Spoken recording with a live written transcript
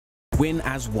Win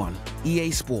as one. EA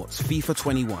Sports FIFA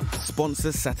 21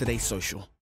 sponsors Saturday Social.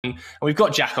 And we've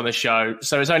got Jaack on the show,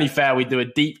 so it's only fair we do a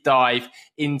deep dive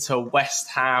into West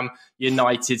Ham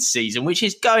United's season, which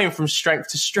is going from strength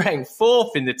to strength.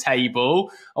 Fourth in the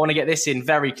table. I want to get this in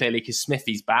very clearly because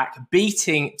Smithy's back,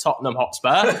 beating Tottenham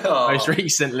Hotspur most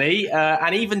recently,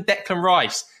 and even Declan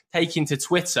Rice taking to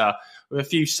Twitter with a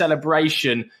few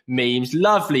celebration memes.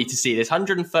 Lovely to see this.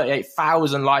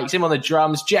 138,000 likes. Him on the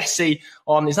drums. Jesse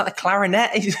on, is that the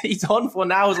clarinet he's on for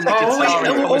now? On the guitar.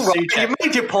 You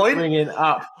made your point. Bringing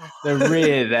up the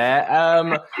rear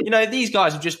there. These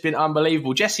guys have just been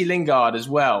unbelievable. Jesse Lingard as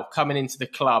well, coming into the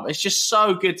club. It's just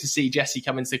so good to see Jesse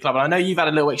come into the club. And I know you've had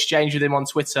a little exchange with him on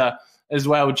Twitter as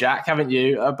well, Jaack, haven't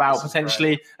you, about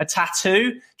potentially a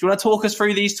tattoo. Do you want to talk us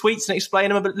through these tweets and explain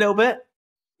them a little bit?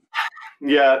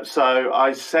 Yeah, so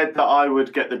I said that I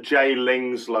would get the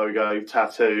JLingz logo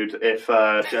tattooed if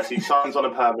Jesse signs on a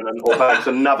permanent or bags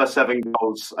another 7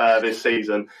 goals this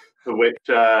season, for which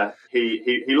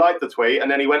he liked the tweet, and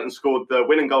then he went and scored the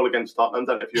winning goal against Tottenham.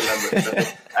 Don't know if you remember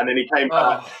it. And then he came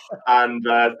back and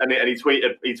he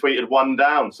tweeted one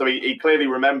down. So he clearly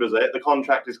remembers it. The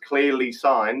contract is clearly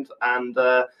signed, and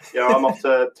I'm off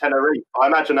to Tenerife. I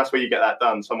imagine that's where you get that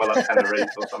done, somewhere like Tenerife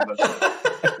or something.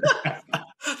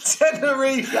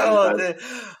 Tenerife. Oh, dear.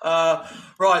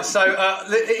 Right, so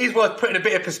it is worth putting a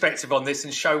bit of perspective on this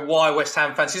and show why West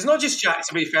Ham fans, it's not just Jaack,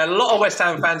 to be fair, a lot of West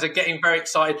Ham fans are getting very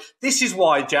excited. This is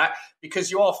why, Jaack,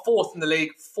 because you are fourth in the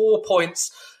league, 4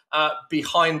 points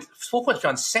behind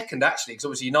second, actually, because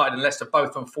obviously United and Leicester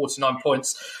both on 49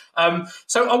 points.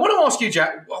 So I want to ask you,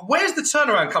 Jaack, where's the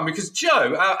turnaround come? Because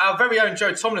Joe, our very own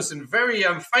Joe Thomlinson, very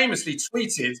famously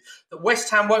tweeted that West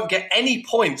Ham won't get any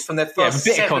points from their first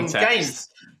 7 games.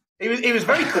 He was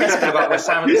very critical about West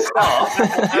Ham at the start.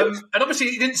 And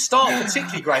obviously he didn't start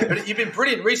particularly great, but you've been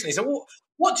brilliant recently. So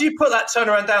what do you put that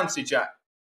turnaround down to, Jaack?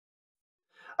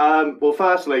 Well,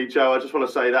 firstly, Joe, I just want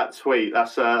to say that tweet,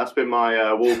 that's been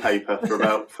my wallpaper for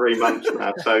about 3 months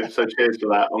now. So cheers for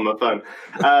that on my phone.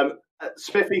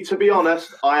 Spiffy, to be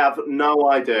honest, I have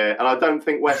no idea. And I don't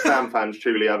think West Ham fans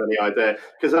truly have any idea.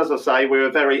 Because as I say, we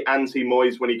were very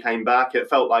anti-Moyes when he came back. It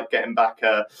felt like getting back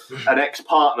an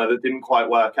ex-partner that didn't quite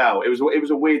work out. It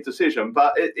was a weird decision.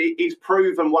 But he's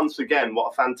proven once again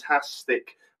what a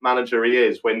fantastic manager he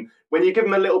is when you give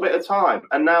him a little bit of time.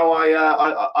 And now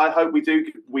I hope we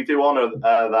do honour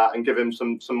that and give him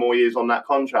some more years on that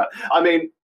contract. I mean,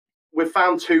 we've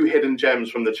found 2 hidden gems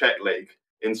from the Czech League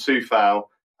in Soufal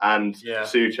and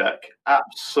Souček,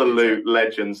 absolute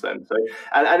legends then. So,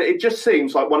 and it just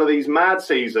seems like one of these mad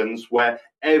seasons where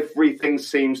everything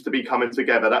seems to be coming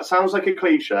together. That sounds like a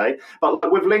cliche, but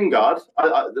like with Lingard,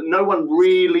 no one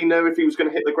really knew if he was going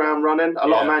to hit the ground running. A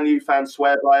lot of Man U fans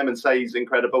swear by him and say he's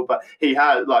incredible, but he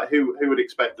had, like, who would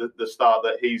expect the start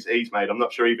that he's made? I'm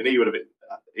not sure even he would have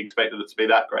expected it to be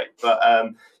that great. But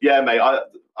mate,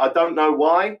 I don't know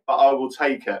why, but I will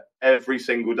take it every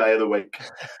single day of the week.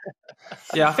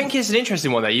 Yeah, I think it's an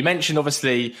interesting one there. You mentioned,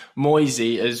 obviously,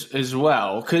 Moisey as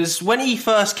well, because when he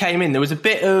first came in, there was a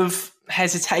bit of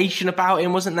hesitation about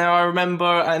him, wasn't there? I remember.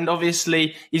 And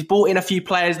obviously, he's brought in a few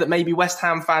players that maybe West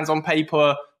Ham fans on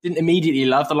paper didn't immediately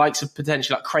love, the likes of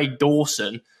potentially like Craig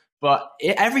Dawson. But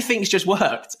everything's just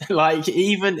worked. Like,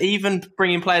 even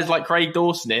bringing players like Craig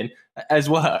Dawson in has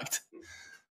worked.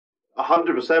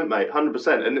 100%, mate,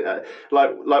 100%. And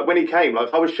like when he came,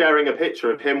 like I was sharing a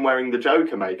picture of him wearing the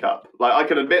Joker makeup. Like I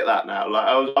can admit that now. Like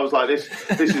I was like, this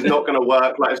is not going to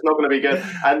work. Like it's not going to be good.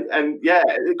 And yeah,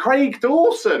 Craig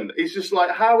Dawson is just like,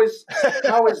 how is that?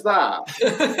 How has that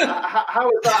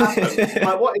happened?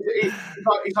 Like what is it?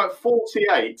 He's like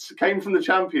 48, came from the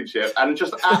Championship, and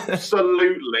just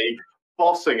absolutely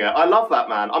bossing it. I love that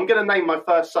man. I'm going to name my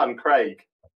first son Craig.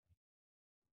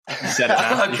 You said it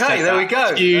now. Okay, there we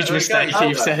go. Huge mistake.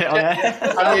 You've said it on there.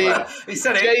 I mean, he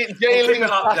said it.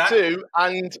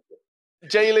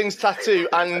 JLingz tattoo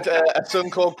and a son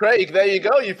called Craig. There you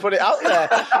go. You put it out there.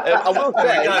 I will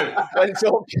say, when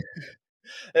talking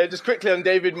just quickly on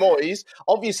David Moyes,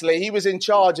 obviously he was in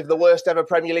charge of the worst ever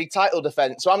Premier League title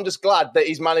defence. So I'm just glad that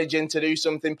he's managing to do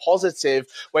something positive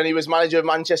when he was manager of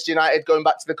Manchester United, going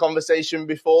back to the conversation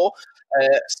before.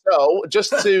 So just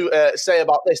to say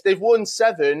about this, they've won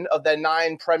 7 of their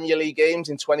 9 Premier League games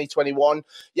in 2021.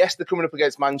 Yes, they're coming up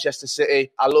against Manchester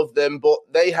City. I love them, but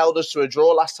they held us to a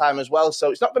draw last time as well.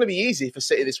 So it's not going to be easy for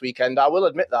City this weekend. I will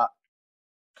admit that.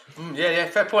 Yeah,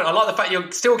 fair point. I like the fact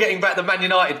you're still getting back the Man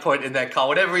United point in there, Carl.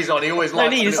 Whenever he's on, he always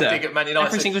likes to dig at Man United.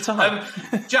 Every single time.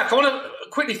 Jaack, I want to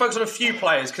quickly focus on a few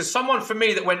players, because someone for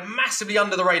me that went massively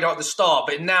under the radar at the start,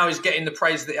 but now is getting the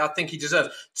praise that I think he deserves.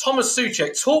 Thomas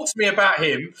Souček. Talk to me about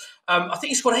him. I think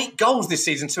he scored 8 goals this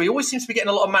season, so he always seems to be getting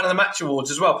a lot of man of the match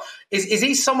awards as well. Is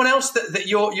he someone else that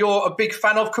you're a big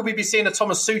fan of? Could we be seeing a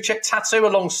Thomas Souček tattoo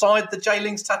alongside the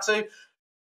JLingz tattoo?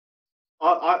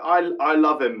 I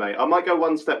love him, mate. I might go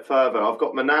one step further. I've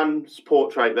got my nan's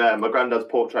portrait there, my granddad's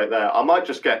portrait there. I might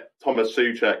just get Thomas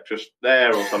Souček just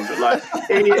there or something.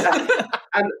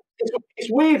 And it's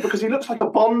weird because he looks like a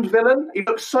Bond villain. He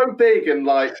looks so big and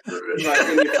like in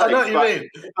your face. I know what you mean.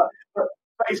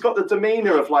 But he's got the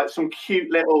demeanour of like some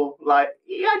cute little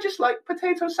I just like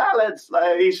potato salads.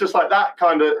 He's just like that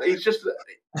kind of.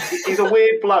 He's a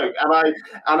weird bloke,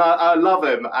 and I love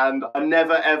him, and I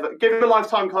never ever give him a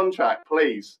lifetime contract,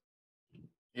 please.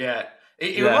 Yeah.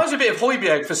 It reminds me a bit of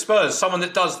Højbjerg for Spurs, someone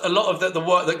that does a lot of the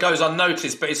work that goes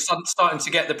unnoticed, but is starting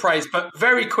to get the praise. But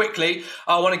very quickly,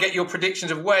 I want to get your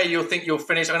predictions of where you think you'll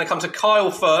finish. I'm going to come to Kyle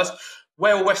first.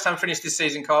 Where will West Ham finish this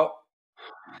season, Kyle?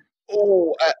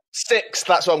 Oh, 6th,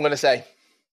 that's what I'm going to say.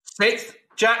 6th?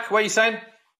 Jack, what are you saying?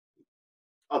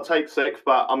 I'll take 6th,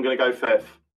 but I'm going to go 5th.